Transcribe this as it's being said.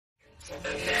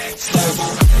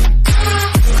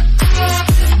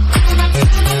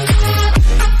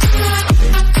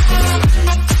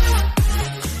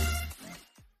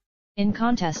In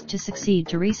contest to succeed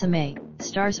Theresa May,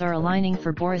 stars are aligning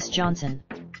for Boris Johnson.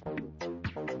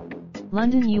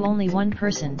 London, you only one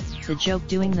person, the joke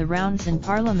doing the rounds in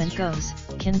Parliament goes,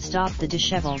 can stop the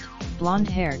dishevelled,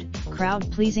 blonde-haired,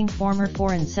 crowd-pleasing former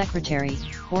Foreign Secretary,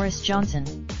 Boris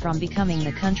Johnson, from becoming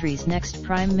the country's next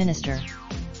Prime Minister.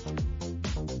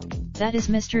 That is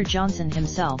Mr. Johnson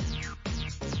himself.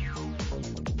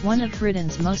 One of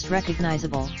Britain's most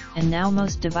recognisable, and now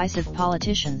most divisive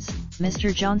politicians,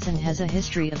 Mr. Johnson has a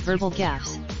history of verbal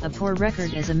gaffes, a poor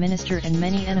record as a minister and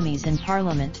many enemies in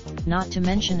Parliament, not to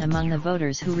mention among the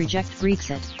voters who reject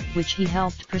Brexit, which he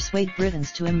helped persuade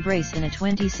Britons to embrace in a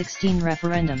 2016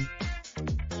 referendum.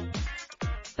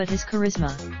 But his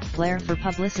charisma, flair for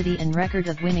publicity and record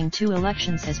of winning 2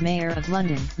 elections as Mayor of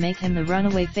London make him the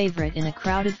runaway favourite in a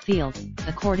crowded field,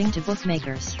 according to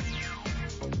bookmakers.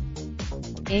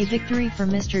 A victory for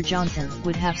Mr. Johnson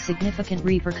would have significant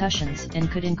repercussions and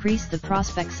could increase the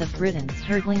prospects of Britain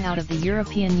hurtling out of the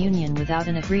European Union without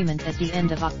an agreement at the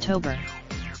end of October.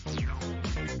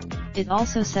 It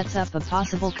also sets up a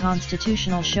possible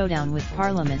constitutional showdown with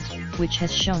Parliament, which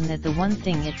has shown that the one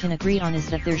thing it can agree on is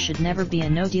that there should never be a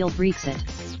no-deal Brexit.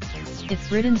 If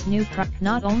Britain's new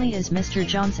not only is Mr.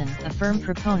 Johnson a firm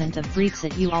proponent of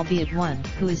Brexit, albeit one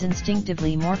who is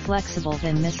instinctively more flexible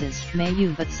than Mrs. May,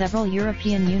 but several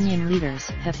European Union leaders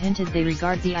have hinted they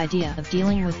regard the idea of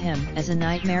dealing with him as a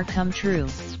nightmare come true.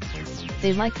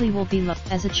 They likely will be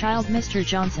as a child, Mr.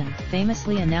 Johnson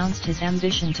famously announced his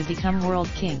ambition to become world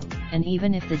king, and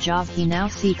even if the job he now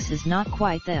seeks is not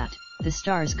quite that, the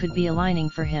stars could be aligning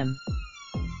for him.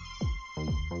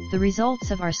 The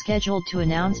results are scheduled to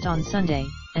announced on Sunday,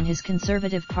 and his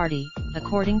Conservative Party,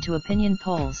 according to opinion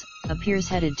polls, appears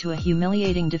headed to a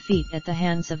humiliating defeat at the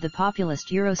hands of the populist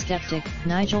Eurosceptic,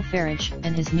 Nigel Farage,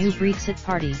 and his new Brexit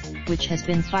Party, which has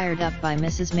been fired up by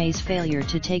Mrs. May's failure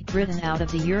to take Britain out of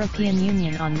the European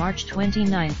Union on March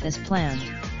 29 as planned.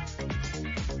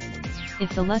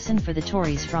 If the lesson for the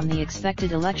Tories from the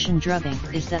expected election drubbing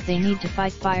is that they need to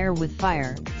fight fire with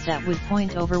fire, that would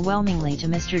point overwhelmingly to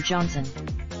Mr. Johnson.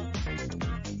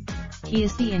 He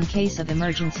is the in case of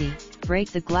emergency,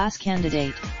 break the glass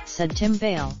candidate, said Tim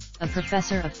Bale, a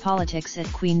professor of politics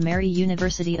at Queen Mary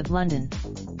University of London.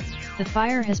 The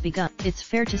fire has begun. It's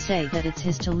fair to say that it's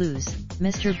his to lose,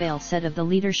 Mr. Bale said of the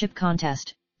leadership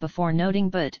contest, before noting,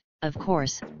 but, of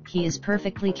course, he is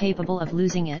perfectly capable of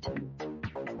losing it.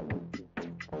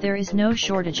 There is no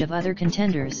shortage of other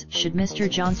contenders should Mr.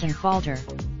 Johnson falter.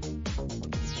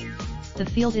 The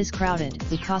field is crowded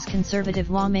because Conservative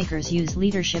lawmakers use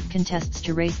leadership contests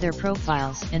to raise their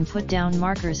profiles and put down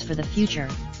markers for the future,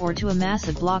 or to amass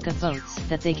a block of votes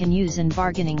that they can use in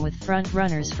bargaining with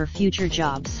front-runners for future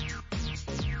jobs.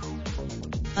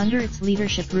 Under its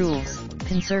leadership rules,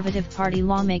 Conservative Party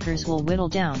lawmakers will whittle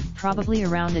down probably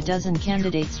around a dozen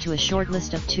candidates to a short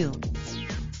list of 2.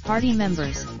 Party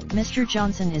members. Mr.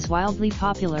 Johnson is wildly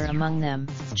popular among them,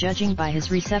 judging by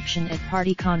his reception at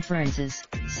party conferences,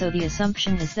 so the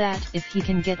assumption is that if he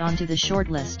can get onto the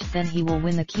shortlist, then he will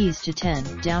win the keys to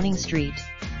 10 Downing Street.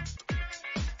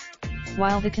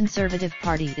 While the Conservative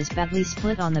Party is badly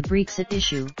split on the Brexit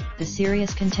issue, the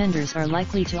serious contenders are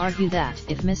likely to argue that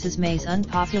if Mrs. May's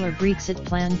unpopular Brexit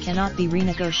plan cannot be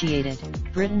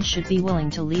renegotiated, Britain should be willing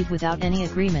to leave without any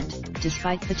agreement,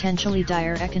 despite potentially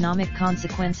dire economic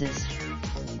consequences.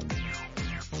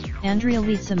 Andrea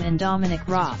Leadsom and Dominic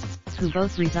Raab, who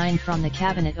both resigned from the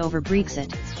cabinet over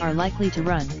Brexit, are likely to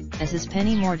run, as is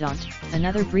Penny Mordaunt,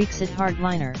 another Brexit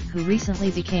hardliner who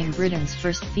recently became Britain's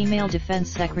first female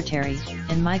defence secretary,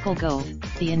 and Michael Gove,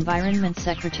 the Environment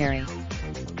Secretary.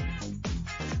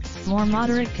 More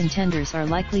moderate contenders are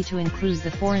likely to include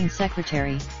the Foreign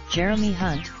Secretary, Jeremy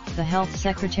Hunt, the Health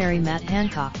Secretary Matt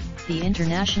Hancock, the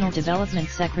International Development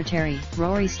Secretary,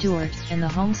 Rory Stewart, and the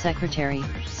Home Secretary,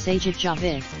 Sajid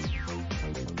Javid.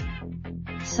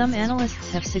 Some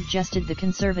analysts have suggested the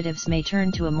Conservatives may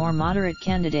turn to a more moderate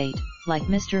candidate, like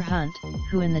Mr. Hunt,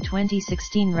 who in the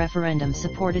 2016 referendum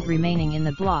supported remaining in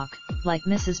the bloc, like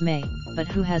Mrs. May, but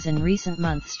who has in recent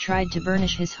months tried to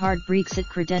burnish his hard Brexit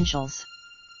credentials.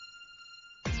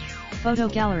 Photo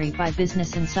gallery by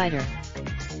Business Insider.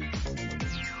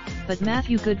 But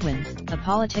Matthew Goodwin, a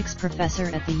politics professor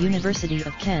at the University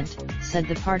of Kent, said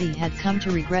the party had come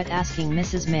to regret asking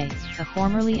Mrs. May, a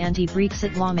formerly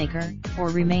anti-Brexit lawmaker, or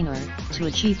Remainer, to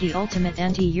achieve the ultimate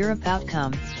anti-Europe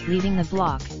outcome, leaving the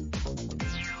bloc.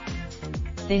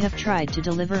 They have tried to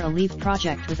deliver a Leave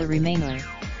project with a Remainer.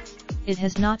 It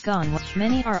has not gone well.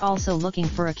 Many are also looking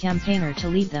for a campaigner to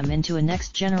lead them into a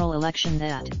next general election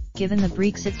that, given the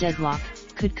Brexit deadlock,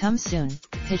 could come soon,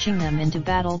 pitching them into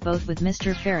battle both with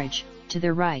Mr Farage, to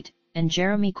their right, and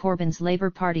Jeremy Corbyn's Labour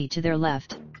Party to their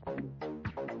left.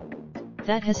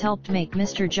 That has helped make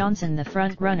Mr Johnson the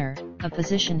front runner, a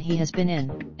position he has been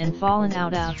in, and fallen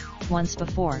out of, once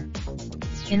before.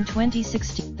 In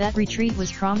 2016, that retreat was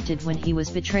prompted when he was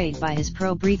betrayed by his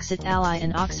pro-Brexit ally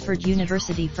and Oxford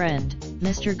University friend,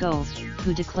 Mr Gove,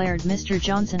 who declared Mr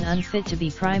Johnson unfit to be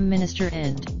Prime Minister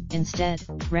and, instead,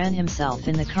 ran himself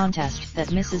in the contest that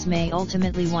Mrs May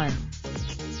ultimately won.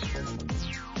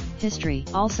 History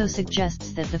also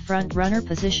suggests that the front-runner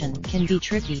position can be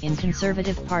tricky in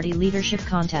Conservative Party leadership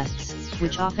contests,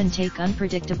 which often take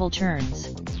unpredictable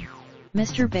turns.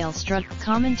 Mr Bale struck.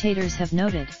 Commentators have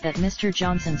noted that Mr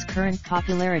Johnson's current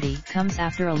popularity comes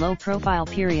after a low-profile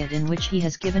period in which he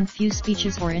has given few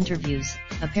speeches or interviews,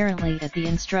 apparently at the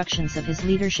instructions of his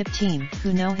leadership team,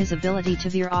 who know his ability to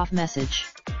veer off message.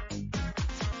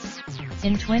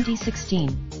 In 2016,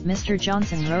 Mr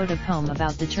Johnson wrote a poem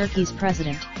about the Turkey's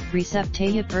president, Recep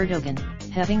Tayyip Erdogan,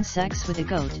 having sex with a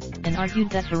goat, and argued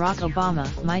that Barack Obama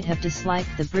might have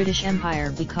disliked the British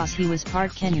Empire because he was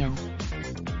part Kenyan.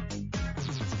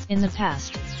 In the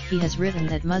past, he has written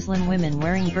that Muslim women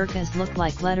wearing burqas look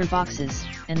like letterboxes,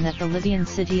 and that the Libyan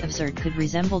city of Sirte could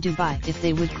resemble Dubai if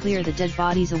they would clear the dead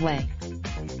bodies away.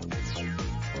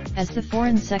 As the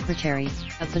Foreign Secretary,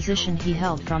 a position he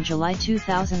held from July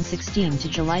 2016 to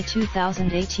July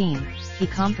 2018, he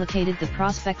complicated the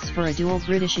prospects for a dual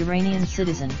British-Iranian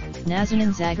citizen,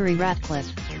 Nazanin Zaghari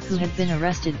Ratcliffe, who had been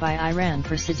arrested by Iran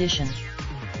for sedition.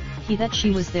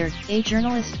 She was there. A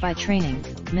journalist by training,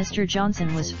 Mr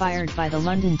Johnson was fired by the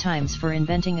London Times for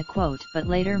inventing a quote but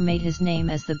later made his name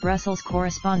as the Brussels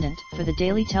correspondent for the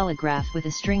Daily Telegraph with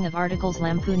a string of articles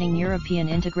lampooning European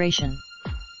integration.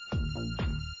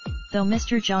 Though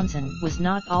Mr Johnson was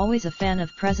not always a fan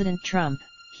of President Trump,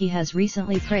 he has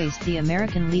recently praised the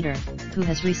American leader, who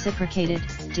has reciprocated,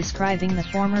 describing the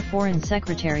former Foreign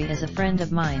Secretary as a friend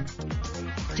of mine.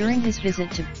 During his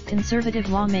visit to, Conservative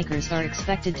lawmakers are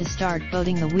expected to start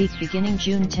voting the week beginning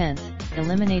June 10,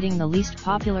 eliminating the least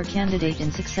popular candidate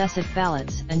in successive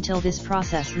ballots until this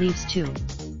process leaves two.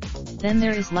 Then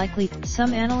there is likely,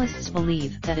 some analysts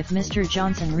believe that if Mr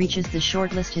Johnson reaches the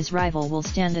shortlist his rival will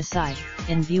stand aside,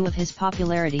 in view of his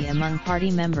popularity among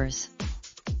party members.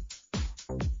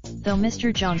 Though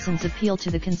Mr Johnson's appeal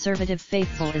to the Conservative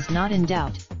faithful is not in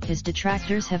doubt, his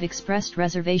detractors have expressed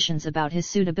reservations about his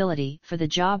suitability for the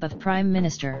job of Prime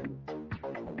Minister.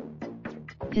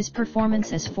 His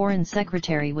performance as Foreign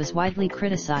Secretary was widely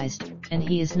criticized, and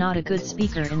he is not a good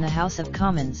speaker in the House of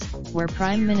Commons, where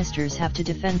Prime Ministers have to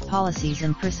defend policies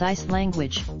in precise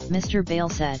language, Mr Bale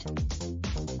said.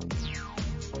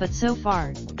 But so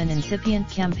far, an incipient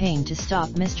campaign to stop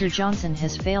Mr Johnson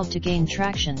has failed to gain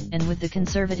traction, and with the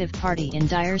Conservative Party in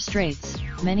dire straits,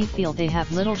 many feel they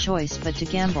have little choice but to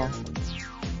gamble.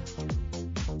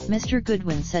 Mr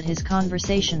Goodwin said his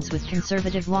conversations with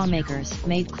Conservative lawmakers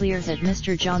made clear that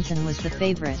Mr Johnson was the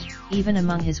favourite, even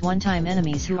among his one-time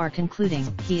enemies who are concluding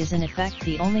he is in effect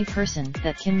the only person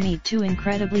that can meet two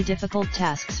incredibly difficult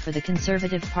tasks for the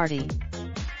Conservative Party.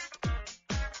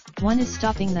 One is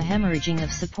stopping the hemorrhaging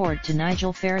of support to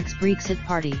Nigel Farage's Brexit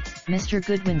party, Mr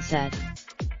Goodwin said.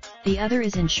 The other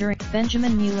is ensuring.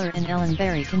 Benjamin Mueller and Ellen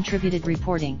Berry contributed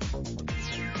reporting.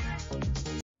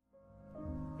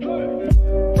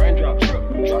 Raindrop,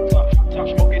 drop top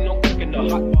smoking, no cooking the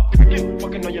hot pot.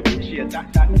 Fucking on your bitch, yeah,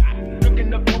 that.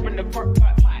 Looking up, open the park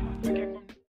pot.